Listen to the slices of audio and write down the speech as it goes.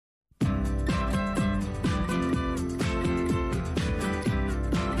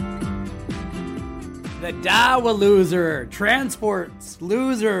The Dow a loser, transports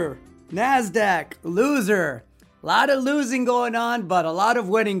loser, NASDAQ loser. A lot of losing going on, but a lot of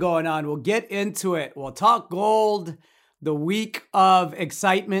winning going on. We'll get into it. We'll talk gold, the week of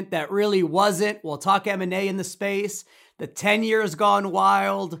excitement that really wasn't. We'll talk M&A in the space. The 10 years gone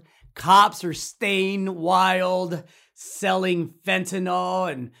wild. Cops are staying wild, selling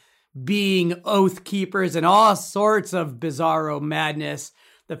fentanyl and being oath keepers and all sorts of bizarro madness.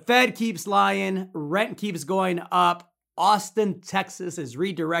 The Fed keeps lying. Rent keeps going up. Austin, Texas is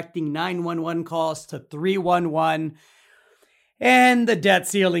redirecting 911 calls to 311. And the debt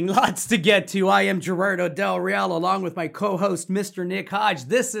ceiling, lots to get to. I am Gerardo Del Real, along with my co-host, Mr. Nick Hodge.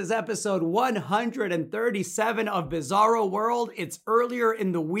 This is episode 137 of Bizarro World. It's earlier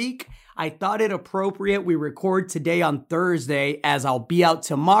in the week. I thought it appropriate we record today on Thursday, as I'll be out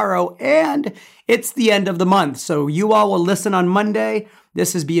tomorrow, and it's the end of the month. So you all will listen on Monday.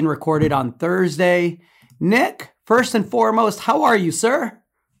 This is being recorded on Thursday. Nick, first and foremost, how are you, sir?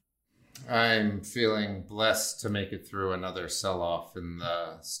 I'm feeling blessed to make it through another sell-off in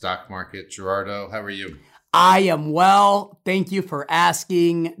the stock market. Gerardo, how are you? I am well. Thank you for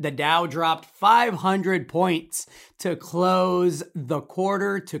asking. The Dow dropped 500 points to close the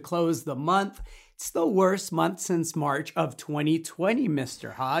quarter, to close the month. It's the worst month since March of 2020,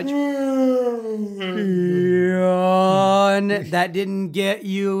 Mr. Hodge. That didn't get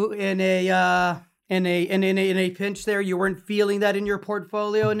you in a pinch there. You weren't feeling that in your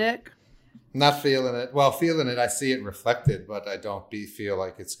portfolio, Nick? Not feeling it. Well, feeling it, I see it reflected, but I don't feel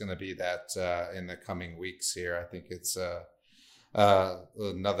like it's going to be that in the coming weeks here. I think it's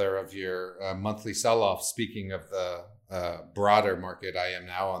another of your monthly sell-offs. Speaking of the broader market, I am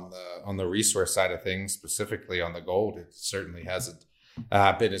now on the resource side of things, specifically on the gold. It certainly hasn't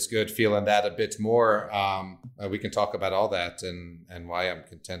been as good. Feeling that a bit more. We can talk about all that and why I'm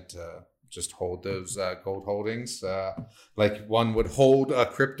content to just hold those gold holdings like one would hold a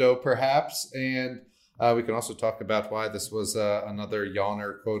crypto perhaps. And we can also talk about why this was another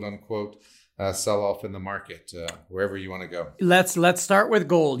yawner, quote unquote, sell-off in the market, wherever you want to go. Let's start with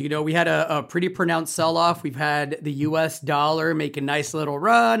gold. You know, we had a pretty pronounced sell-off. We've had the US dollar make a nice little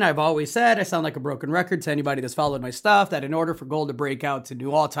run. I've always said, I sound like a broken record to anybody that's followed my stuff, that in order for gold to break out to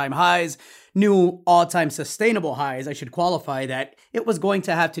new all-time highs, new all-time sustainable highs, I should qualify that it was going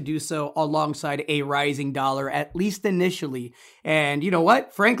to have to do so alongside a rising dollar, at least initially. And you know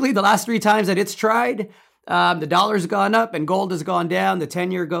what? Frankly, the last 3 times that it's tried, the dollar's gone up and gold has gone down. The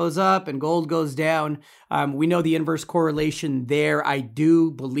 10-year goes up and gold goes down. We know the inverse correlation there. I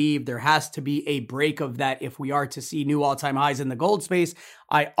do believe there has to be a break of that if we are to see new all-time highs in the gold space.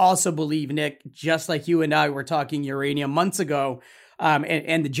 I also believe, Nick, just like you and I were talking uranium months ago,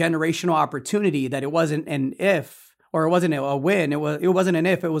 and the generational opportunity, that it wasn't an if, or it wasn't a win. It wasn't an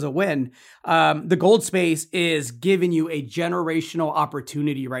if, it was a win. The gold space is giving you a generational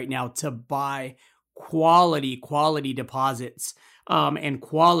opportunity right now to buy quality deposits and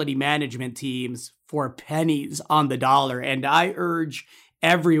quality management teams for pennies on the dollar. And I urge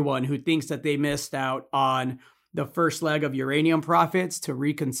everyone who thinks that they missed out on the first leg of uranium profits to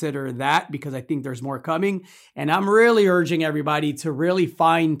reconsider that, because I think there's more coming. And I'm really urging everybody to really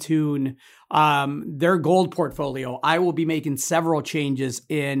fine tune their gold portfolio. I will be making several changes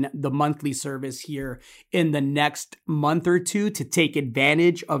in the monthly service here in the next month or two to take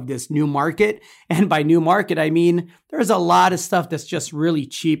advantage of this new market. And by new market, I mean, there's a lot of stuff that's just really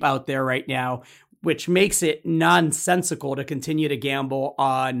cheap out there right now, which makes it nonsensical to continue to gamble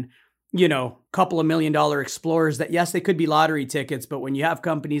on, you know, couple of $1 million explorers that, yes, they could be lottery tickets, but when you have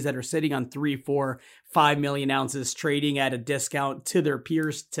companies that are sitting on 3, 4, 5 million ounces trading at a discount to their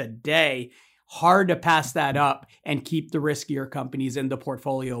peers today, hard to pass that up and keep the riskier companies in the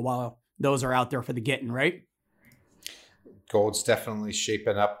portfolio while those are out there for the getting, right? Gold's definitely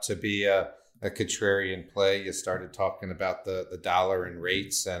shaping up to be a contrarian play. You started talking about the dollar and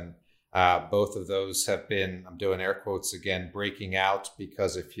rates, and both of those have been, I'm doing air quotes again, breaking out,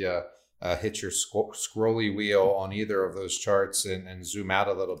 because if you hit your scrolly wheel on either of those charts and zoom out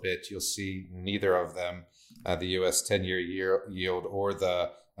a little bit, you'll see neither of them, the US 10-year yield or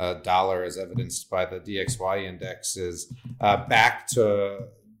the dollar, as evidenced by the DXY index, is back to,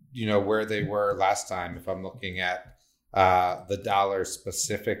 you know, where they were last time. If I'm looking at the dollar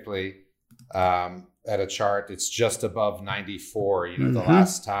specifically at a chart, it's just above 94. You know, the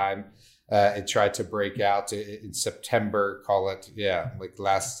last time it tried to break out in September, call it, like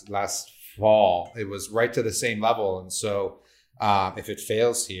last fall, it was right to the same level. And so if it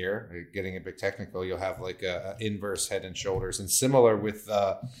fails here, getting a bit technical, you'll have like a inverse head and shoulders. And similar with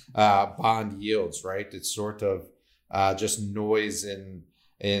bond yields, right? It's sort of just noise in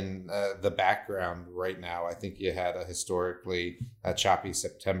in the background right now. I think you had a historically choppy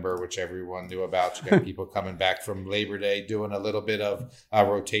September, which everyone knew about. You got people coming back from Labor Day, doing a little bit of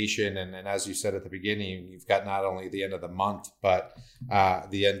rotation. And as you said at the beginning, you've got not only the end of the month, but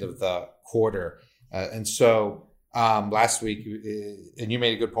the end of the quarter. And so last week, and you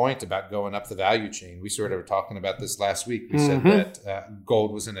made a good point about going up the value chain. We sort of were talking about this last week. We said that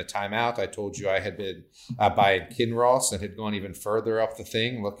gold was in a timeout. I told you I had been buying Kinross and had gone even further up the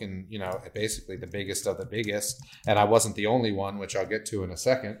thing, looking, at basically the biggest of the biggest. And I wasn't the only one, which I'll get to in a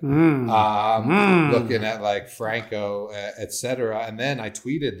second, looking at like Franco, et cetera. And then I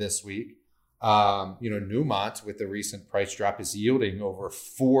tweeted this week, Newmont with the recent price drop is yielding over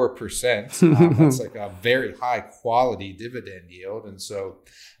 4%. That's like a very high quality dividend yield. And so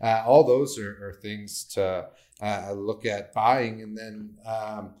all those are things to look at buying. And then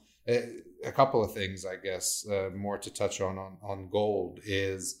a couple of things, I guess, more to touch on gold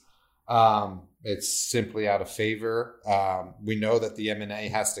is it's simply out of favor. We know that the M&A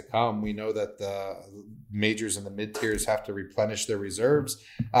has to come. We know that the majors and the mid-tiers have to replenish their reserves.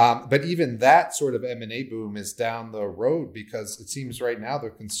 But even that sort of M&A boom is down the road because it seems right now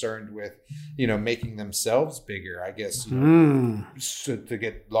they're concerned with, making themselves bigger, I guess, so to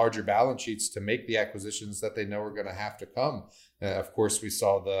get larger balance sheets to make the acquisitions that they know are going to have to come. Of course, we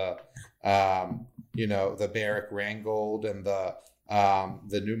saw the Barrick Randgold and the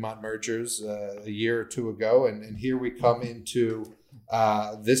Newmont mergers a year or two ago. And here we come into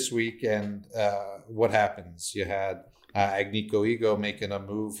this week, and what happens? You had Agnico Eagle making a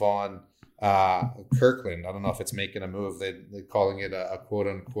move on Kirkland. I don't know if it's making a move. They're calling it a quote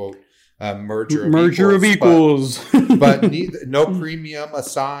unquote merger of equals. But no premium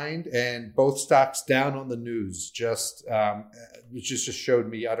assigned, and both stocks down on the news. Just showed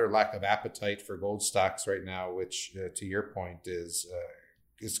me utter lack of appetite for gold stocks right now, which to your point is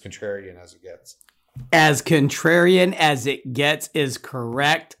contrarian as it gets. As contrarian as it gets is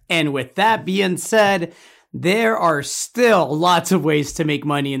correct. And with that being said, there are still lots of ways to make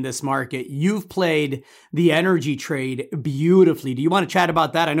money in this market. You've played the energy trade beautifully. Do you want to chat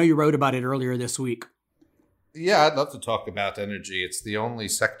about that? I know you wrote about it earlier this week. Yeah, I'd love to talk about energy. It's the only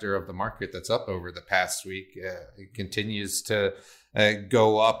sector of the market that's up over the past week. It continues to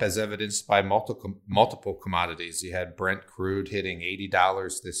go up as evidenced by multiple commodities. You had Brent crude hitting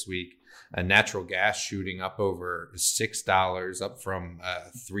 $80 this week. Natural gas shooting up over $6, up from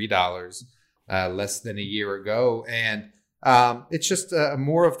 $3 less than a year ago. And it's just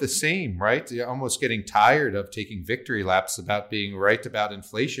more of the same, right? You're almost getting tired of taking victory laps about being right about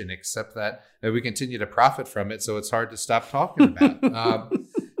inflation, except that we continue to profit from it. So it's hard to stop talking about.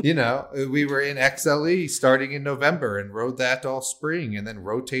 We were in XLE starting in November and rode that all spring, and then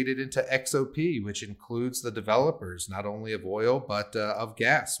rotated into XOP, which includes the developers, not only of oil, but of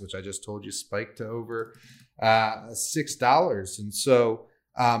gas, which I just told you spiked to over $6. And so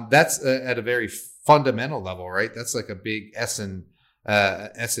that's at a very fundamental level, right? That's like a big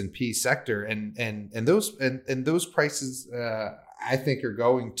S&P sector, and those prices I think are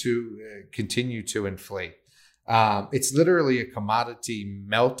going to continue to inflate. It's literally a commodity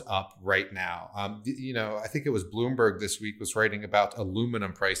melt up right now. I think it was Bloomberg this week was writing about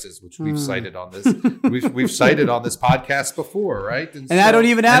aluminum prices, which we've cited on this. We've cited on this podcast before, right? And I don't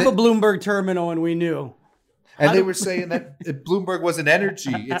even have a Bloomberg terminal, and we knew. And they were saying that Bloomberg was an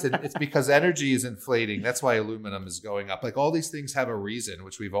energy. It's because energy is inflating. That's why aluminum is going up. Like all these things have a reason,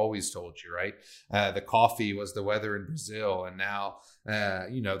 which we've always told you, right? The coffee was the weather in Brazil, and now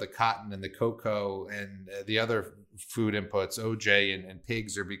the cotton and the cocoa and the other food inputs, OJ and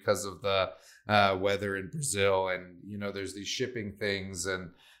pigs, are because of the weather in Brazil. And there's these shipping things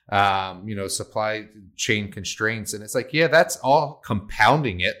and supply chain constraints, and it's like, yeah, that's all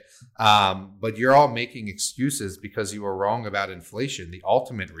compounding it. But you're all making excuses because you were wrong about inflation. The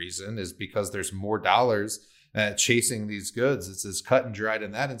ultimate reason is because there's more dollars chasing these goods. It's as cut and dried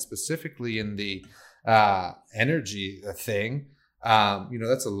in that, and specifically in the energy thing.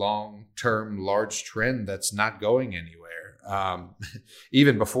 That's a long-term, large trend that's not going anywhere.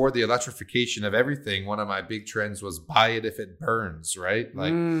 Even before the electrification of everything, one of my big trends was buy it if it burns, right?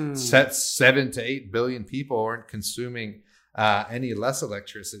 Like 7 to 8 billion people aren't consuming any less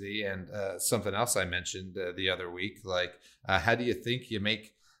electricity. And something else I mentioned the other week, like how do you think you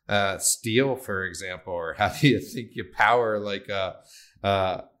make steel, for example, or how do you think you power like a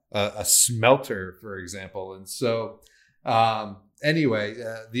smelter, for example? And so anyway,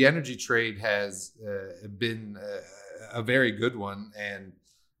 the energy trade has been a very good one, and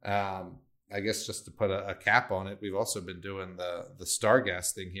I guess just to put a cap on it, we've also been doing the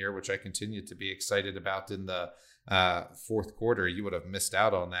Stargas thing here, which I continue to be excited about in the fourth quarter. You would have missed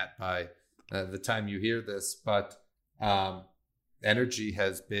out on that by the time you hear this, but energy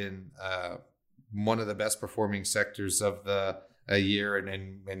has been one of the best performing sectors of the year,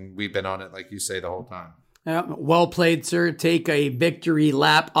 and we've been on it, like you say, the whole time. Well played, sir. Take a victory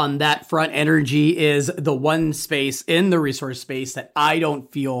lap on that front. Energy is the one space in the resource space that I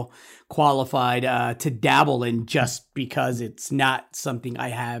don't feel qualified to dabble in, just because it's not something I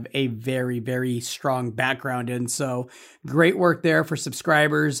have a very, very strong background in. So great work there for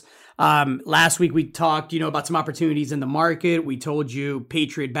subscribers. Last week we talked, about some opportunities in the market. We told you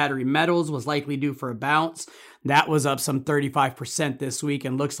Patriot Battery Metals was likely due for a bounce. That was up some 35% this week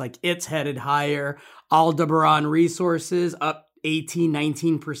and looks like it's headed higher. Aldebaran Resources up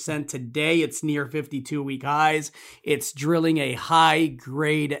 19% today. It's near 52-week highs. It's drilling a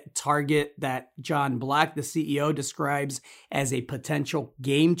high-grade target that John Black, the CEO, describes as a potential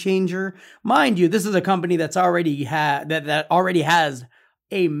game changer. Mind you, this is a company that's already that already has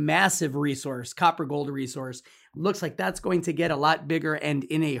a massive resource, copper gold resource. Looks like that's going to get a lot bigger and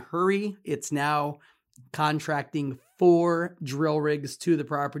in a hurry. It's now contracting 4 drill rigs to the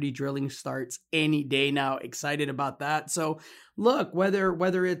property. Drilling starts any day now. Excited about that. So look,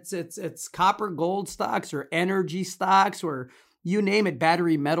 whether it's copper gold stocks or energy stocks or you name it,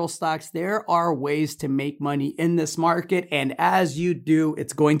 battery metal stocks, there are ways to make money in this market. And as you do,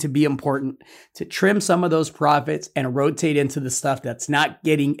 it's going to be important to trim some of those profits and rotate into the stuff that's not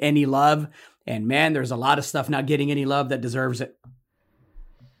getting any love. And man, there's a lot of stuff not getting any love that deserves it.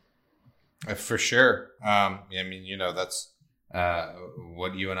 For sure. That's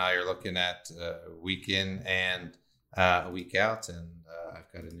what you and I are looking at week in and week out. And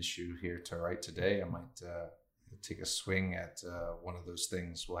I've got an issue here to write today. I might take a swing at one of those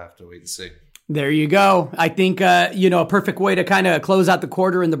things. We'll have to wait and see. There you go. I think, a perfect way to kind of close out the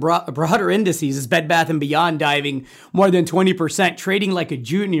quarter in the broader indices is Bed Bath & Beyond diving more than 20%, trading like a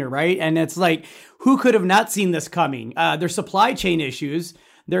junior, right? And it's like, who could have not seen this coming? There's supply chain issues.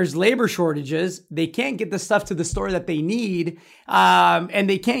 There's labor shortages. They can't get the stuff to the store that they need. And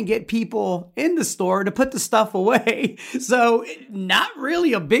they can't get people in the store to put the stuff away. So not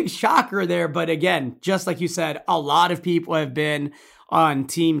really a big shocker there. But again, just like you said, a lot of people have been on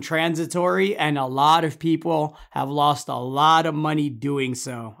team transitory and a lot of people have lost a lot of money doing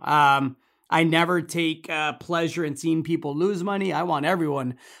so. I never take pleasure in seeing people lose money. I want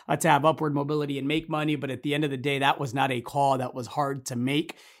everyone to have upward mobility and make money. But at the end of the day, that was not a call that was hard to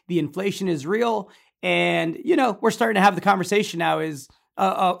make. The inflation is real. And, we're starting to have the conversation now is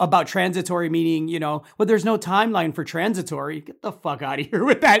about transitory, meaning, there's no timeline for transitory. Get the fuck out of here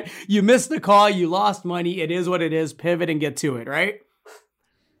with that. You missed the call. You lost money. It is what it is. Pivot and get to it, right?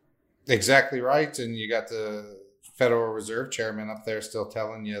 Exactly right. And you got the Federal Reserve Chairman up there still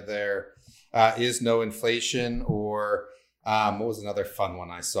telling you there is no inflation, or what was another fun one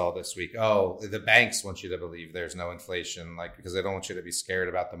I saw this week? Oh, the banks want you to believe there's no inflation, because they don't want you to be scared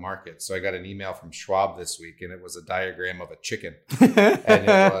about the market. So I got an email from Schwab this week, and it was a diagram of a chicken. And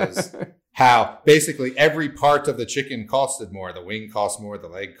it was how basically every part of the chicken costed more. The wing cost more, the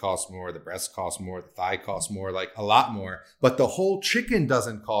leg cost more, the breast cost more, the thigh cost more, like a lot more. But the whole chicken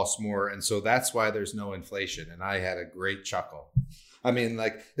doesn't cost more. And so that's why there's no inflation. And I had a great chuckle. I mean,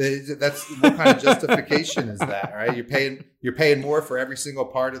 that's what kind of justification is that, right? You're paying more for every single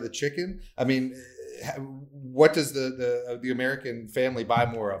part of the chicken. I mean, what does the American family buy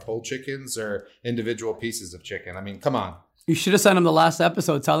more of, whole chickens or individual pieces of chicken? I mean, come on. You should have sent them the last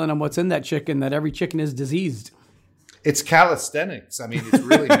episode telling them what's in that chicken, that every chicken is diseased. It's calisthenics. I mean, it's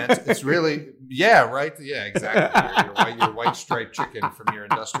really meant. It's really, yeah, right. Yeah, exactly. Your white striped chicken from your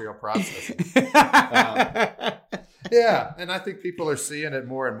industrial processing. Yeah, and I think people are seeing it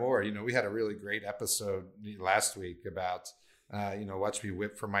more and more. We had a really great episode last week about, watch me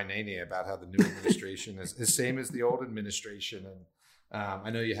whip for my nanny, about how the new administration is the same as the old administration. And I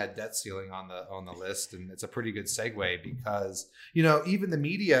know you had debt ceiling on the list, and it's a pretty good segue because, even the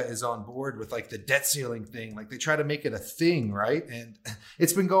media is on board with the debt ceiling thing. They try to make it a thing, right? And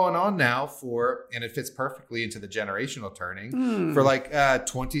it's been going on now and it fits perfectly into the generational turning for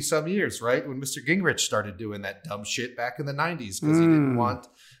 20 some years, right? When Mr. Gingrich started doing that dumb shit back in the 90s because he didn't want,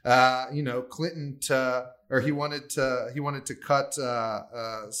 Clinton to, or he wanted to cut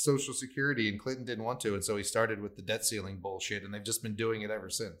Social Security, and Clinton didn't want to, and so he started with the debt ceiling bullshit, and they've just been doing it ever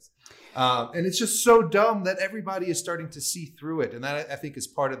since. And it's just so dumb that everybody is starting to see through it, and that I think is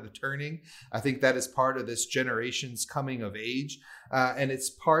part of the turning. I think that is part of this generation's coming of age, and it's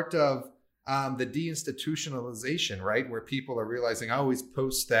part of the deinstitutionalization, right? Where people are realizing. I always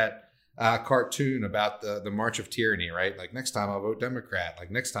post that cartoon about the March of Tyranny, right? Like next time I'll vote Democrat, like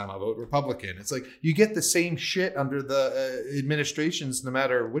next time I'll vote Republican. It's like you get the same shit under the administrations, no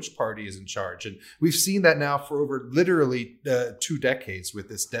matter which party is in charge. And we've seen that now for over literally 2 decades with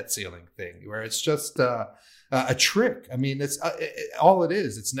this debt ceiling thing, where it's just a trick. I mean, it's all it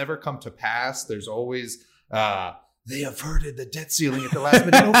is. It's never come to pass. There's always they averted the debt ceiling at the last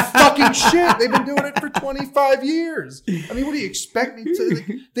minute. No fucking shit. They've been doing it for 25 years. I mean, what do you expect me to? Like,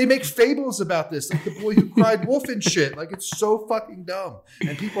 they make fables about this, like the boy who cried wolf and shit. Like, it's so fucking dumb.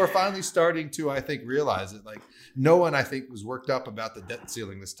 And people are finally starting to, I think, realize it. Like, no one, I think, was worked up about the debt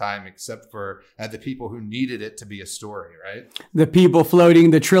ceiling this time, except for the people who needed it to be a story, right? The people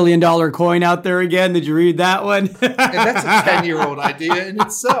floating the $1 trillion coin out there again. Did you read that one? And that's a 10-year-old idea in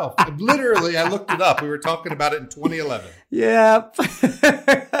itself. Literally, I looked it up. We were talking about it in 2011. Yeah.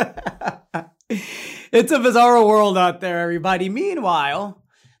 It's a bizarro world out there, everybody. Meanwhile,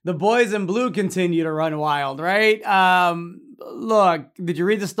 the boys in blue continue to run wild, right? Look, did you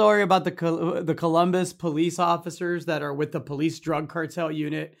read the story about the Columbus police officers that are with the police drug cartel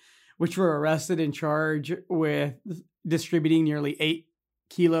unit, which were arrested and charged with distributing nearly 8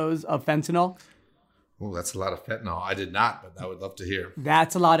 kilos of fentanyl? Oh, that's a lot of fentanyl. I did not, but I would love to hear.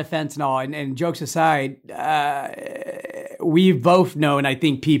 That's a lot of fentanyl. And jokes aside, we've both known, I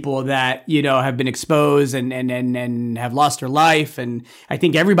think, people that, have been exposed and have lost their life. And I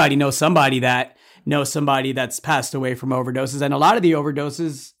think everybody knows somebody that's passed away from overdoses. And a lot of the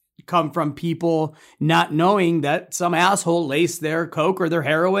overdoses come from people not knowing that some asshole laced their coke or their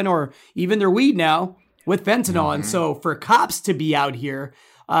heroin or even their weed now with fentanyl. Mm-hmm. And so for cops to be out here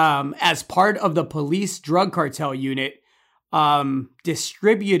as part of the police drug cartel unit,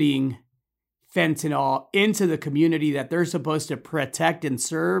 distributing fentanyl into the community that they're supposed to protect and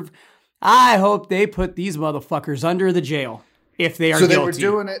serve, I hope they put these motherfuckers under the jail if they are guilty. So they were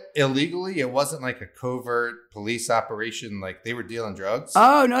doing it illegally? It wasn't like a covert police operation, like they were dealing drugs?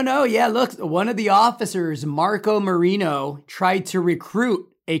 Oh, no. Yeah, look, one of the officers, Marco Marino, tried to recruit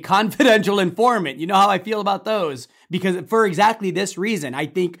a confidential informant. You know how I feel about those, because for exactly this reason. I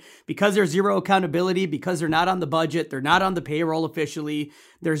think because there's zero accountability, because they're not on the budget, they're not on the payroll officially,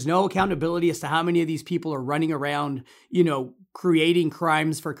 there's no accountability as to how many of these people are running around, creating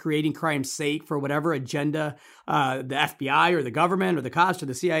crimes for creating crime's sake for whatever agenda the FBI or the government or the cops or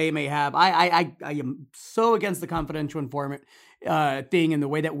the CIA may have. I am so against the confidential informant thing and the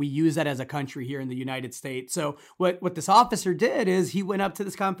way that we use that as a country here in the United States. So what this officer did is he went up to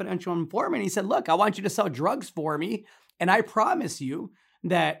this confidential informant and he said, look, I want you to sell drugs for me. And I promise you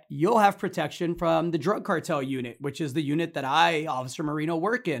that you'll have protection from the drug cartel unit, which is the unit that I, Officer Marino,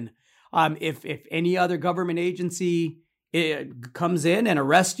 work in. If any other government agency comes in and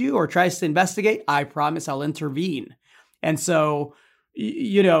arrests you or tries to investigate, I promise I'll intervene. And so,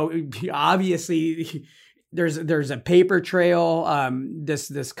 obviously there's a paper trail.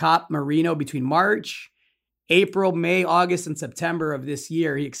 This cop Marino, between March, April, May, August, and September of this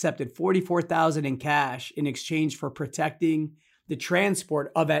year, he accepted $44,000 in cash in exchange for protecting the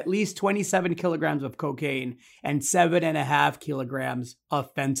transport of at least 27 kilograms of cocaine and 7.5 kilograms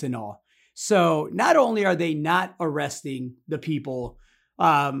of fentanyl. So not only are they not arresting the people,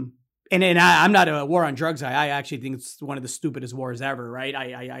 and I'm not a war on drugs guy. I actually think it's one of the stupidest wars ever, right?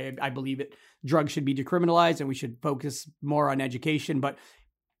 I believe it. Drugs should be decriminalized and we should focus more on education. But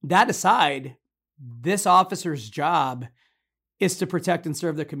that aside, this officer's job is to protect and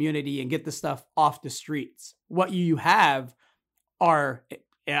serve the community and get the stuff off the streets. What you have are,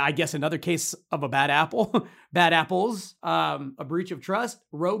 I guess, another case of a bad apple, bad apples, a breach of trust,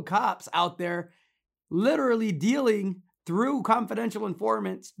 rogue cops out there literally dealing through confidential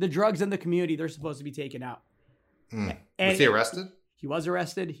informants the drugs in the community they're supposed to be taking out. Was he arrested? He was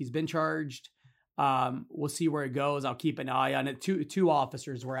arrested. He's been charged. We'll see where it goes. I'll keep an eye on it. Two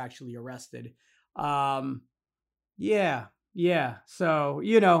officers were actually arrested. Yeah. So,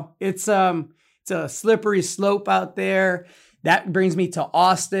 it's a slippery slope out there. That brings me to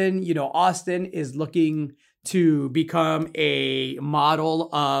Austin. Austin is looking to become a model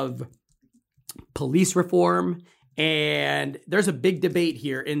of police reform. And there's a big debate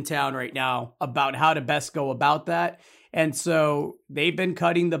here in town right now about how to best go about that. And so they've been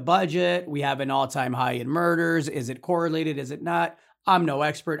cutting the budget. We have an all-time high in murders. Is it correlated? Is it not? I'm no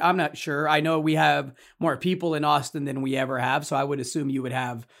expert. I'm not sure. I know we have more people in Austin than we ever have. So I would assume you would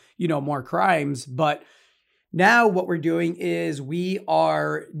have, more crimes. But now what we're doing is we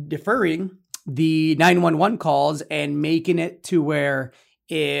are deferring the 911 calls and making it to where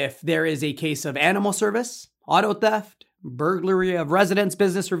if there is a case of animal service, auto theft, burglary of residence,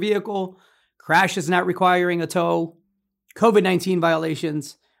 business, or vehicle, crashes not requiring a tow, COVID-19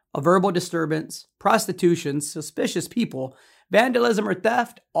 violations, a verbal disturbance, prostitution, suspicious people, vandalism or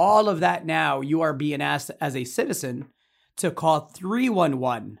theft, all of that now you are being asked as a citizen to call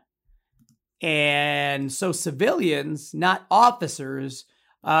 311. And so civilians, not officers,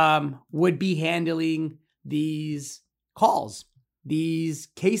 would be handling these calls, these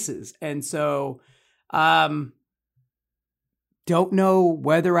cases. And so don't know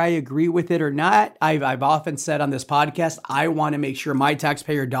whether I agree with it or not. I've often said on this podcast, I want to make sure my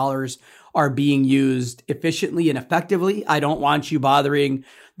taxpayer dollars are being used efficiently and effectively. I don't want you bothering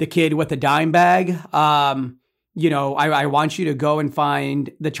the kid with a dime bag. I want you to go and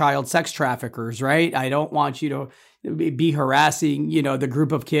find the child sex traffickers, right? I don't want you to be harassing, the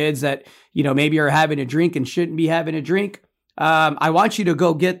group of kids that, maybe are having a drink and shouldn't be having a drink. I want you to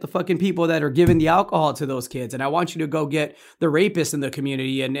go get the fucking people that are giving the alcohol to those kids. And I want you to go get the rapists in the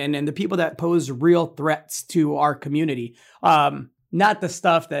community and the people that pose real threats to our community. Not the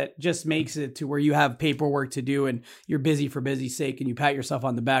stuff that just makes it to where you have paperwork to do and you're busy for busy's sake and you pat yourself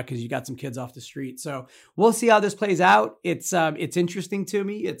on the back because you got some kids off the street. So we'll see how this plays out. It's interesting to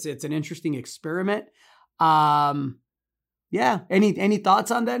me. It's an interesting experiment. Yeah. Any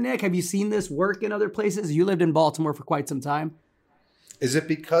thoughts on that, Nick? Have you seen this work in other places? You lived in Baltimore for quite some time. Is it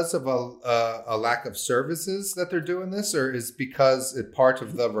because of a lack of services that they're doing this, or is because it's part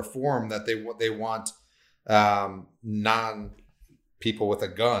of the reform that they want non-people with a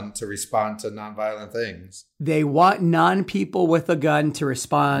gun to respond to nonviolent things? They want non-people with a gun to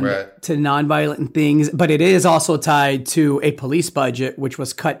respond to nonviolent things, but it is also tied to a police budget, which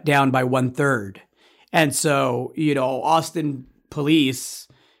was cut down by 1/3. And so, Austin police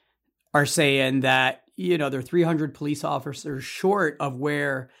are saying that, they're 300 police officers short of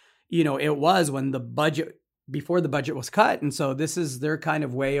where, it was when before the budget was cut. And so this is their kind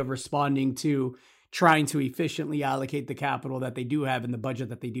of way of responding to trying to efficiently allocate the capital that they do have in the budget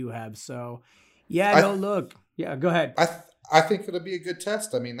that they do have. So, look. Yeah, go ahead. I think it'll be a good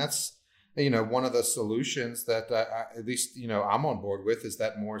test. I mean, that's, one of the solutions that at least, I'm on board with is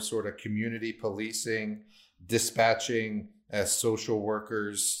that more sort of community policing, dispatching social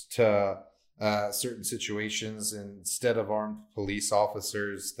workers to certain situations instead of armed police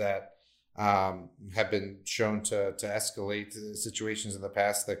officers that have been shown to escalate situations in the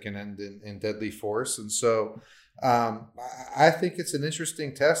past that can end in deadly force. And so I think it's an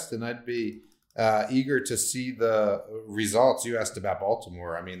interesting test, and I'd be eager to see the results. You asked about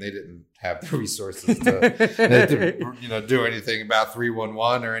Baltimore. I mean, they didn't have the resources to do anything about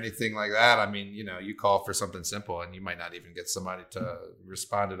 311 or anything like that. I mean, you call for something simple and you might not even get somebody to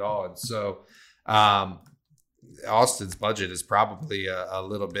respond at all. And so Austin's budget is probably a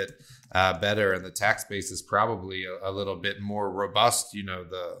little bit better, and the tax base is probably a little bit more robust.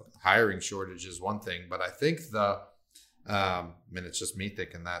 The hiring shortage is one thing, but I think it's just me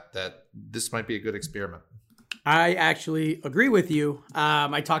thinking that this might be a good experiment. I actually agree with you.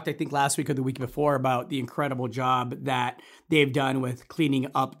 I talked, I think, last week or the week before about the incredible job that they've done with cleaning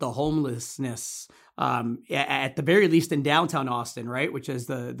up the homelessness, at the very least in downtown Austin, right? Which is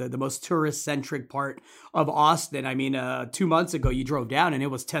the most tourist-centric part of Austin. I mean, 2 months ago, you drove down and it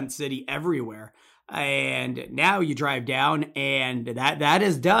was tent city everywhere. And now you drive down and that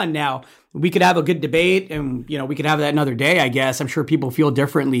is done. Now, we could have a good debate and, we could have that another day, I guess. I'm sure people feel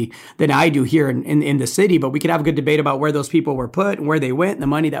differently than I do here in the city, but we could have a good debate about where those people were put and where they went and the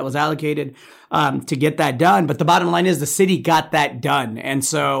money that was allocated to get that done. But the bottom line is the city got that done. And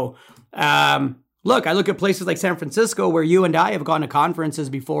so, look, I look at places like San Francisco where you and I have gone to conferences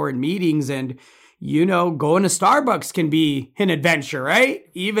before and meetings, and going to Starbucks can be an adventure, right?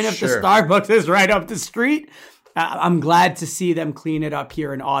 Even if the Starbucks is right up the street. I'm glad to see them clean it up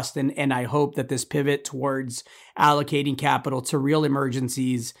here in Austin, and I hope that this pivot towards allocating capital to real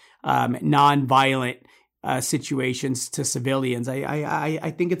emergencies, nonviolent situations to civilians,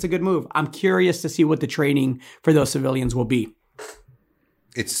 I think it's a good move. I'm curious to see what the training for those civilians will be.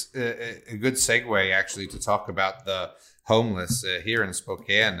 It's a good segue, actually, to talk about the homeless here in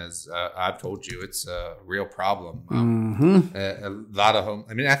Spokane. As I've told you, it's a real problem. A lot of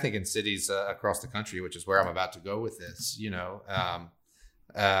I think in cities across the country, which is where I'm about to go with this, you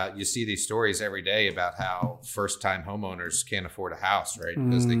see these stories every day about how first-time homeowners can't afford a house, right?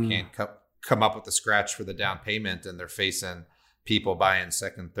 Because they can't come up with the scratch for the down payment, and they're facing people buying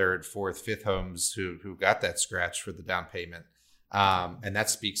second, third, fourth, fifth homes who got that scratch for the down payment. And that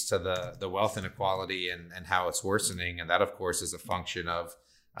speaks to the wealth inequality and how it's worsening. And that, of course, is a function of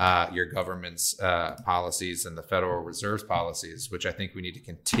your government's policies and the Federal Reserve's policies, which I think we need to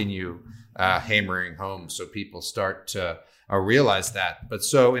continue hammering home so people start to realize that. But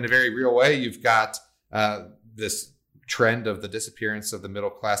so in a very real way, you've got this trend of the disappearance of the middle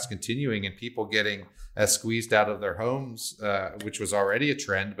class continuing and people getting squeezed out of their homes, which was already a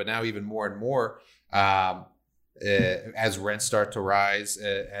trend, but now even more and more as rents start to rise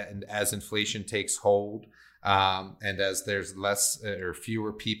and as inflation takes hold, and as there's less or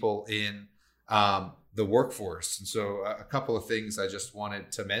fewer people in the workforce. And so a couple of things I just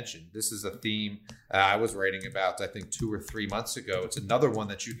wanted to mention. This is a theme I was writing about, I think 2 or 3 months ago. It's another one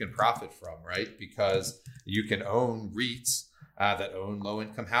that you can profit from, right? Because you can own REITs that own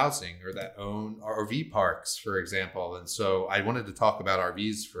low-income housing or that own RV parks, for example. And so I wanted to talk about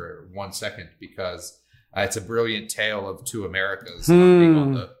RVs for 1 second because it's a brilliant tale of two Americas.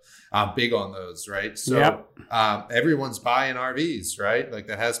 I'm big on those, right? So everyone's buying RVs, right? Like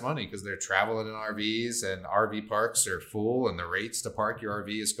that has money because they're traveling in RVs and RV parks are full and the rates to park your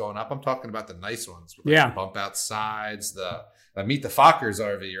RV is going up. I'm talking about the nice ones with the bump out sides, the Meet the Fockers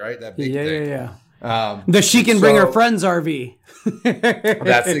RV, right? That big thing. The she can bring her friend's RV.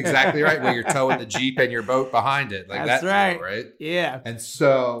 That's exactly right. Where you're towing the Jeep and your boat behind it. Like that's right. Deal, right? Yeah. And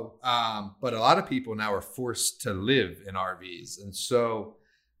so, but a lot of people now are forced to live in RVs. And so,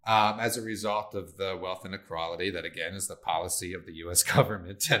 as a result of the wealth inequality, that again is the policy of the U.S.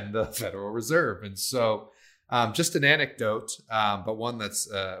 government and the Federal Reserve. And so just an anecdote, but one that's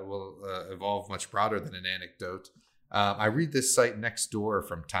will evolve much broader than an anecdote. I read this site Nextdoor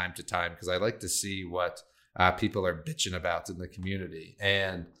from time to time because I like to see what people are bitching about in the community.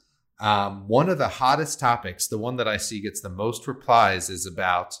 And one of the hottest topics, the one that I see gets the most replies, is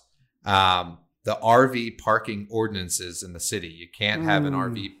about the RV parking ordinances in the city. You can't have an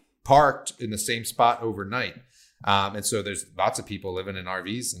RV parked in the same spot overnight. And so there's lots of people living in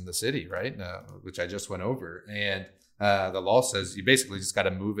RVs in the city, right? Which I just went over. And the law says you basically just got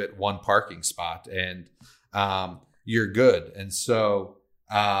to move it one parking spot and you're good. And so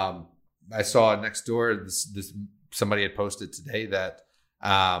I saw next door, this somebody had posted today that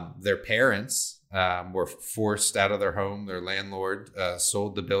their parents were forced out of their home. Their landlord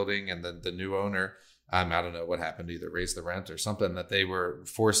sold the building, and then the new owner, I don't know what happened, either raised the rent or something, that they were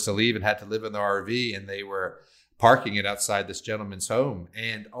forced to leave and had to live in their RV, and they were parking it outside this gentleman's home.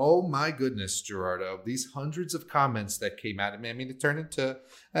 And oh my goodness, Gerardo, these hundreds of comments that came out of me, I mean, it turned into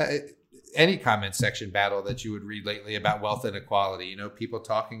any comment section battle that you would read lately about wealth inequality. You know, people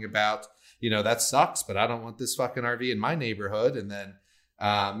talking about, that sucks, but I don't want this fucking RV in my neighborhood. And then,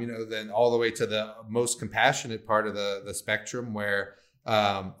 then all the way to the most compassionate part of the spectrum where,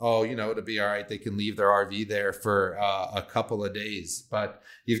 it'll be all right. They can leave their RV there for a couple of days. But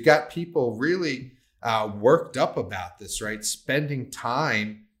you've got people really worked up about this, right? Spending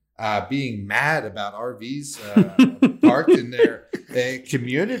time being mad about RVs parked in their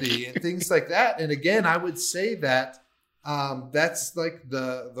community and things like that. And again, I would say that that's like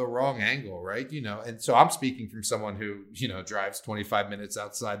the wrong angle, right? And so I'm speaking from someone who, drives 25 minutes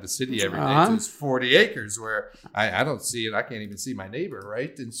outside the city every day to his 40 acres where I don't see it. I can't even see my neighbor,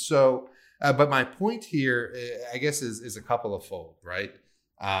 right? And so, but my point here, I guess, is a couple of fold, right?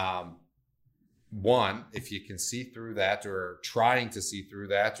 One, if you can see through that or trying to see through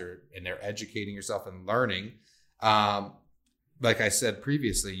that, and they're educating yourself and learning, like I said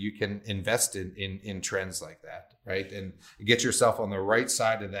previously, you can invest in trends like that, right? And get yourself on the right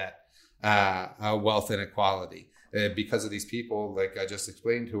side of that wealth inequality because of these people, like I just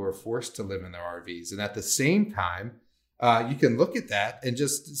explained, who are forced to live in their RVs. And at the same time, you can look at that and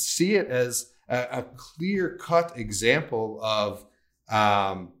just see it as a clear-cut example of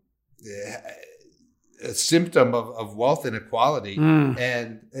a symptom of wealth inequality,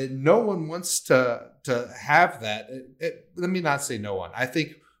 and no one wants to have that. Let me not say no one. I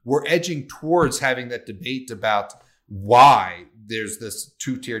think we're edging towards having that debate about why there's this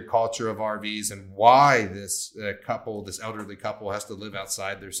two-tiered culture of RVs and why this elderly couple has to live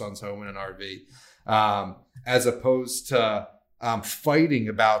outside their son's home in an RV, as opposed to fighting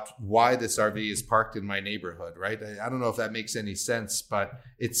about why this RV is parked in my neighborhood, right? I don't know if that makes any sense, but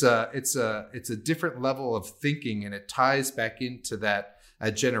it's a different level of thinking, and it ties back into that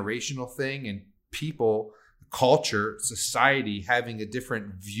generational thing and people, culture, society having a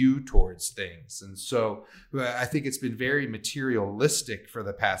different view towards things. And so I think it's been very materialistic for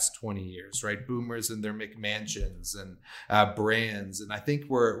the past 20 years, right? Boomers and their McMansions and brands. And I think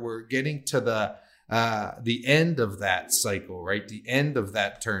we're getting to the end of that cycle, right? The end of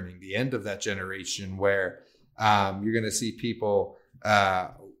that turning, the end of that generation where you're going to see people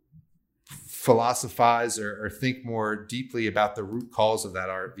philosophize or think more deeply about the root cause of that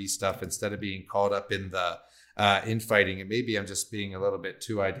RV stuff instead of being caught up in the infighting. And maybe I'm just being a little bit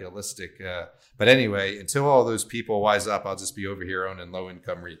too idealistic. But anyway, until all those people wise up, I'll just be over here owning low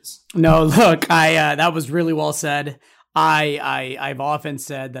income REITs. No, look, that was really well said. I've often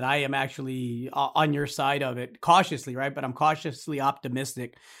said that I am actually on your side of it cautiously, right? But I'm cautiously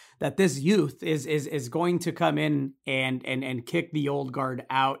optimistic that this youth is going to come in and kick the old guard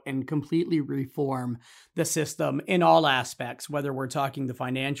out and completely reform the system in all aspects, whether we're talking the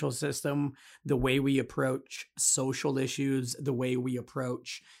financial system, the way we approach social issues, the way we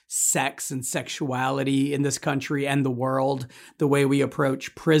approach sex and sexuality in this country and the world, the way we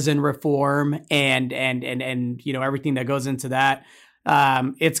approach prison reform and everything that goes into that.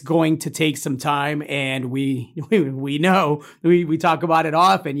 It's going to take some time, and we know we talk about it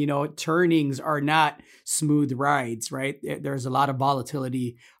often. Turnings are not smooth rides, right? There's a lot of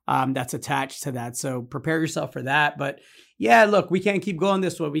volatility that's attached to that. So prepare yourself for that. But yeah, look, we can't keep going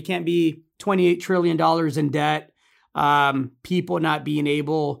this way. We can't be $28 trillion in debt. People not being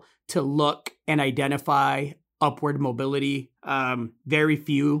able to look and identify upward mobility. Very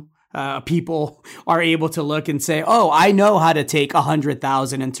few people are able to look and say, oh, I know how to take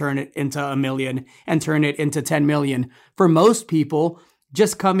 100,000 and turn it into 1 million and turn it into 10 million. For most people,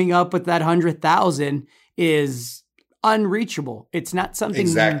 just coming up with that 100,000 is unreachable. It's not something.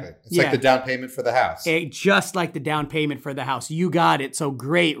 Exactly. It's like the down payment for the house. Just like the down payment for the house. You got it. So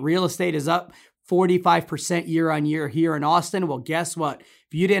great. Real estate is up 45% year on year here in Austin. Well, guess what?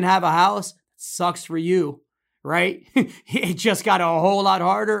 If you didn't have a house, sucks for you. Right? It just got a whole lot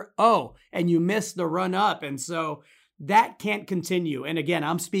harder. Oh, and you missed the run up. And so that can't continue. And again,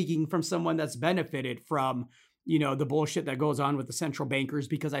 I'm speaking from someone that's benefited from, the bullshit that goes on with the central bankers,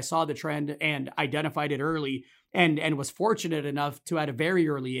 because I saw the trend and identified it early and was fortunate enough to, at a very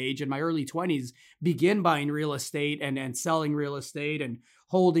early age, in my early 20s, begin buying real estate and selling real estate and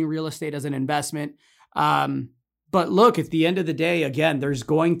holding real estate as an investment. But look, at the end of the day, again, there's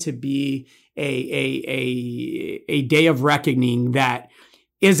going to be a day of reckoning that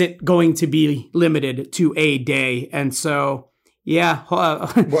isn't going to be limited to a day. And so, yeah.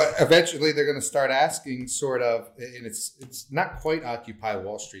 Well, eventually they're going to start asking sort of, and it's not quite Occupy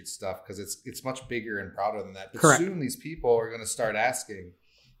Wall Street stuff because it's much bigger and broader than that. But Correct. Soon these people are going to start asking,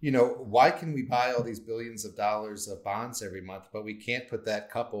 why can we buy all these billions of dollars of bonds every month, but we can't put that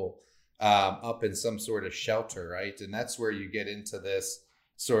couple up in some sort of shelter, right? And that's where you get into this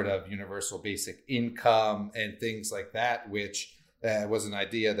sort of universal basic income and things like that, which was an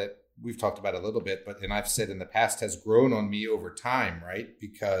idea that we've talked about a little bit, and I've said in the past has grown on me over time, right?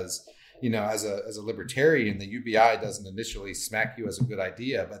 Because, as a libertarian, the UBI doesn't initially smack you as a good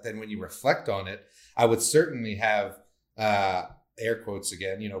idea, but then when you reflect on it, I would certainly have, air quotes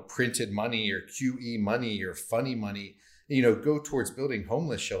again, printed money or QE money or funny money, go towards building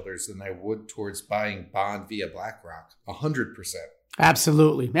homeless shelters than I would towards buying bond via BlackRock, 100%.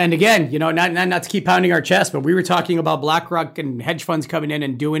 Absolutely. And again, not to keep pounding our chest, but we were talking about BlackRock and hedge funds coming in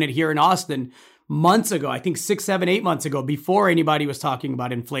and doing it here in Austin months ago, I think 6, 7, 8 months ago, before anybody was talking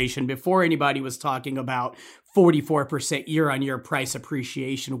about inflation, before anybody was talking about 44% year-on-year price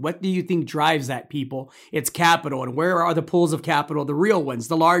appreciation. What do you think drives that, people? It's capital. And where are the pools of capital, the real ones,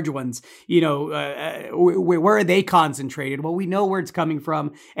 the large ones? Where are they concentrated? Well, we know where it's coming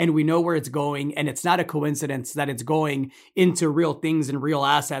from and we know where it's going. And it's not a coincidence that it's going into real things and real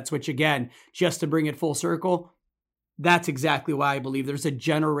assets, which again, just to bring it full circle, that's exactly why I believe there's a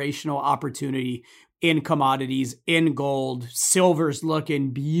generational opportunity in commodities, in gold. Silver's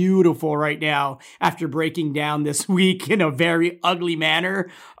looking beautiful right now after breaking down this week in a very ugly manner.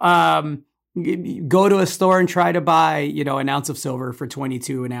 Go to a store and try to buy, an ounce of silver for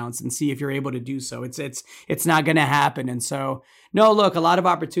 22 an ounce and see if you're able to do so. It's not going to happen. And so, no, look, a lot of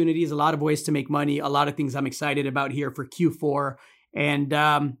opportunities, a lot of ways to make money, a lot of things I'm excited about here for Q4. And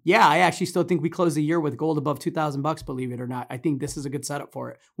I actually still think we close the year with gold above $2,000, believe it or not. I think this is a good setup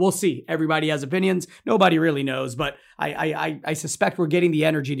for it. We'll see. Everybody has opinions. Nobody really knows, but I suspect we're getting the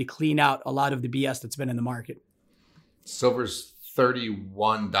energy to clean out a lot of the BS that's been in the market. Silver's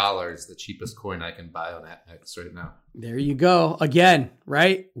 $31, the cheapest coin I can buy on X right now. There you go. Again,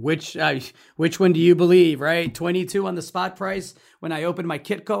 right? Which one do you believe, right? 22 on the spot price when I open my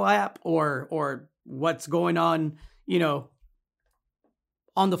Kitco app, or what's going on,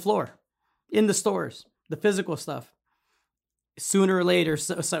 on the floor, in the stores, the physical stuff. Sooner or later,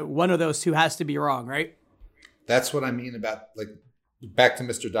 so one of those two has to be wrong, right? That's what I mean about, like, back to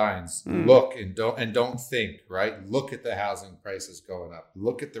Mr. Dines. Look and don't think, right? Look at the housing prices going up.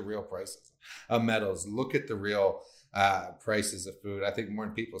 Look at the real prices of metals. Look at the real prices of food. I think more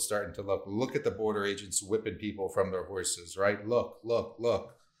people are starting to look at the border agents whipping people from their horses, right? Look.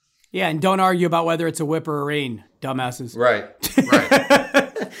 Yeah, and don't argue about whether it's a whip or a rein, dumbasses. Right.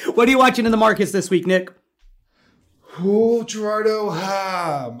 What are you watching in the markets this week, Nick? Oh, Gerardo,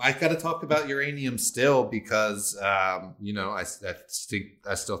 I got to talk about uranium still because, I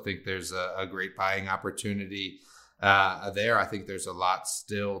still think there's a great buying opportunity there. I think there's a lot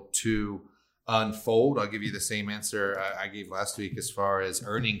still to unfold. I'll give you the same answer I gave last week as far as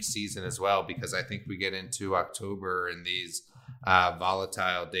earnings season as well, because I think we get into October and these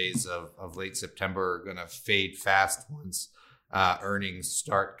volatile days of late September are going to fade fast once earnings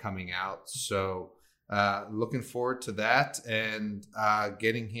start coming out. So looking forward to that, and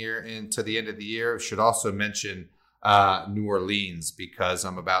getting here into the end of the year. Should also mention New Orleans, because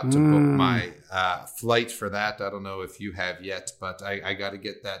I'm about to book my flight for that. I don't know if you have yet, but I got to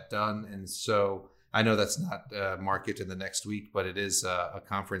get that done. And so I know that's not market in the next week, but it is a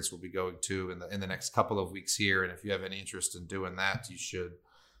conference we'll be going to in the next couple of weeks here. And if you have any interest in doing that, you should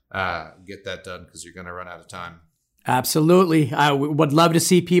get that done, because you're going to run out of time. Absolutely. I would love to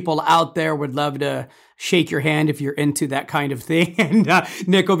see people out there. Would love to shake your hand if you're into that kind of thing. And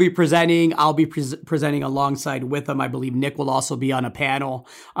Nick will be presenting. I'll be presenting alongside with him. I believe Nick will also be on a panel.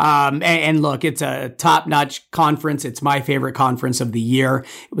 And look, it's a top-notch conference. It's my favorite conference of the year.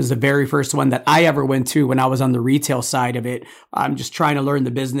 It was the very first one that I ever went to when I was on the retail side of it. I'm just trying to learn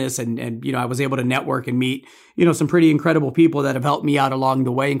the business, and I was able to network and meet some pretty incredible people that have helped me out along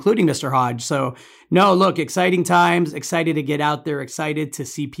the way, including Mr. Hodge. So no, look, exciting times, excited to get out there, excited to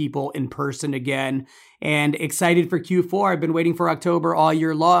see people in person again, and excited for Q4. I've been waiting for October all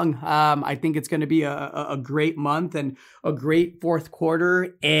year long. I think it's going to be a great month and a great fourth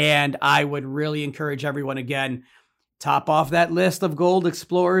quarter. And I would really encourage everyone, again, top off that list of gold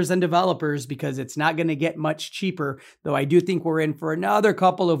explorers and developers, because it's not going to get much cheaper. Though I do think we're in for another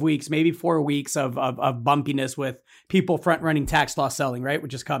couple of weeks, maybe 4 weeks of bumpiness with people front running tax loss selling, right?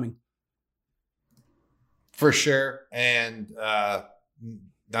 Which is coming. For sure. And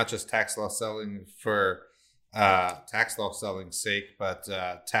not just tax loss selling for tax loss selling's sake, but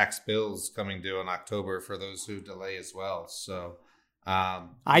tax bills coming due in October for those who delay as well. So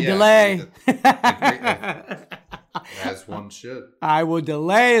I delay. As one should. I will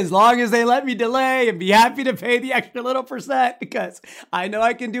delay as long as they let me delay, and be happy to pay the extra little %, because I know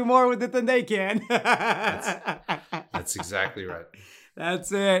I can do more with it than they can. That's exactly right.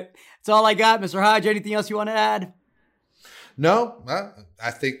 That's it. That's all I got, Mr. Hodge. Anything else you want to add? No,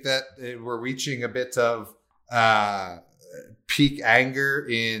 I think that we're reaching a bit of peak anger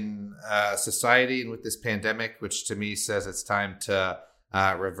in society and with this pandemic, which to me says it's time to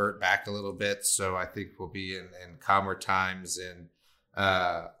revert back a little bit. So I think we'll be in calmer times in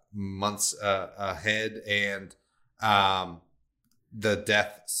months ahead, and the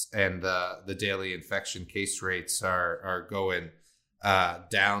deaths and the daily infection case rates are going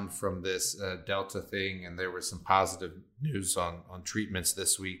down from this Delta thing, and there was some positive news on treatments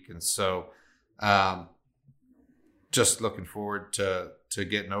this week. And so just looking forward to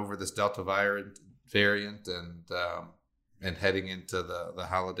getting over this Delta variant and heading into the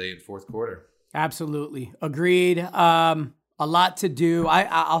holiday and fourth quarter. Absolutely. Agreed. A lot to do.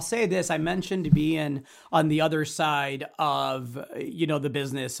 I'll say this. I mentioned being on the other side of, the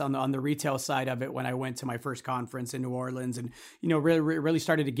business, on the retail side of it, when I went to my first conference in New Orleans, and, really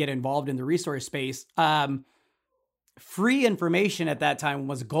started to get involved in the resource space. Free information at that time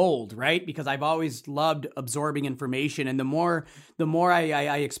was gold, right? Because I've always loved absorbing information, and the more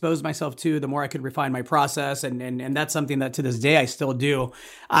I exposed myself to, the more I could refine my process, and that's something that to this day I still do.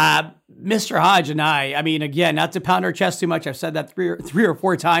 Mr. Hodge and I mean, again, not to pound our chest too much, I've said that three or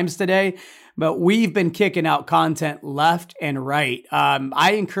four times today, but we've been kicking out content left and right.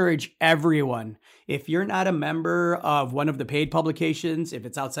 I encourage everyone, if you're not a member of one of the paid publications, if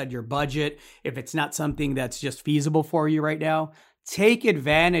it's outside your budget, if it's not something that's just feasible for you right now, take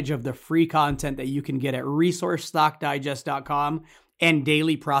advantage of the free content that you can get at resourcestockdigest.com and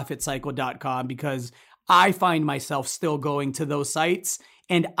dailyprofitcycle.com, because I find myself still going to those sites,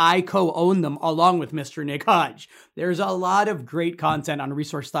 and I co-own them along with Mr. Nick Hodge. There's a lot of great content on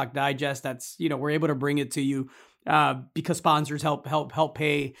Resource Stock Digest that's, we're able to bring it to you because sponsors help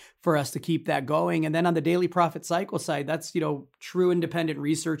pay for us to keep that going. And then on the Daily Profit Cycle side, that's, true independent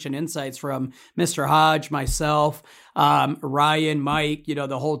research and insights from Mr. Hodge, myself, Ryan, Mike,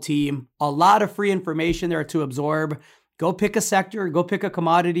 the whole team. A lot of free information there to absorb. Go pick a sector, go pick a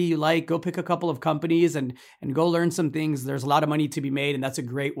commodity you like, go pick a couple of companies and go learn some things. There's a lot of money to be made, and that's a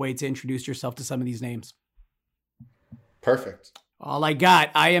great way to introduce yourself to some of these names. Perfect. All I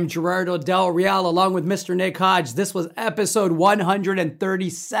got. I am Gerardo Del Real along with Mr. Nick Hodge. This was episode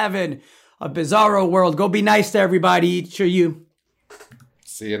 137 of Bizarro World. Go be nice to everybody. Each of you.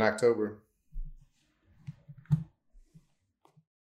 See you in October.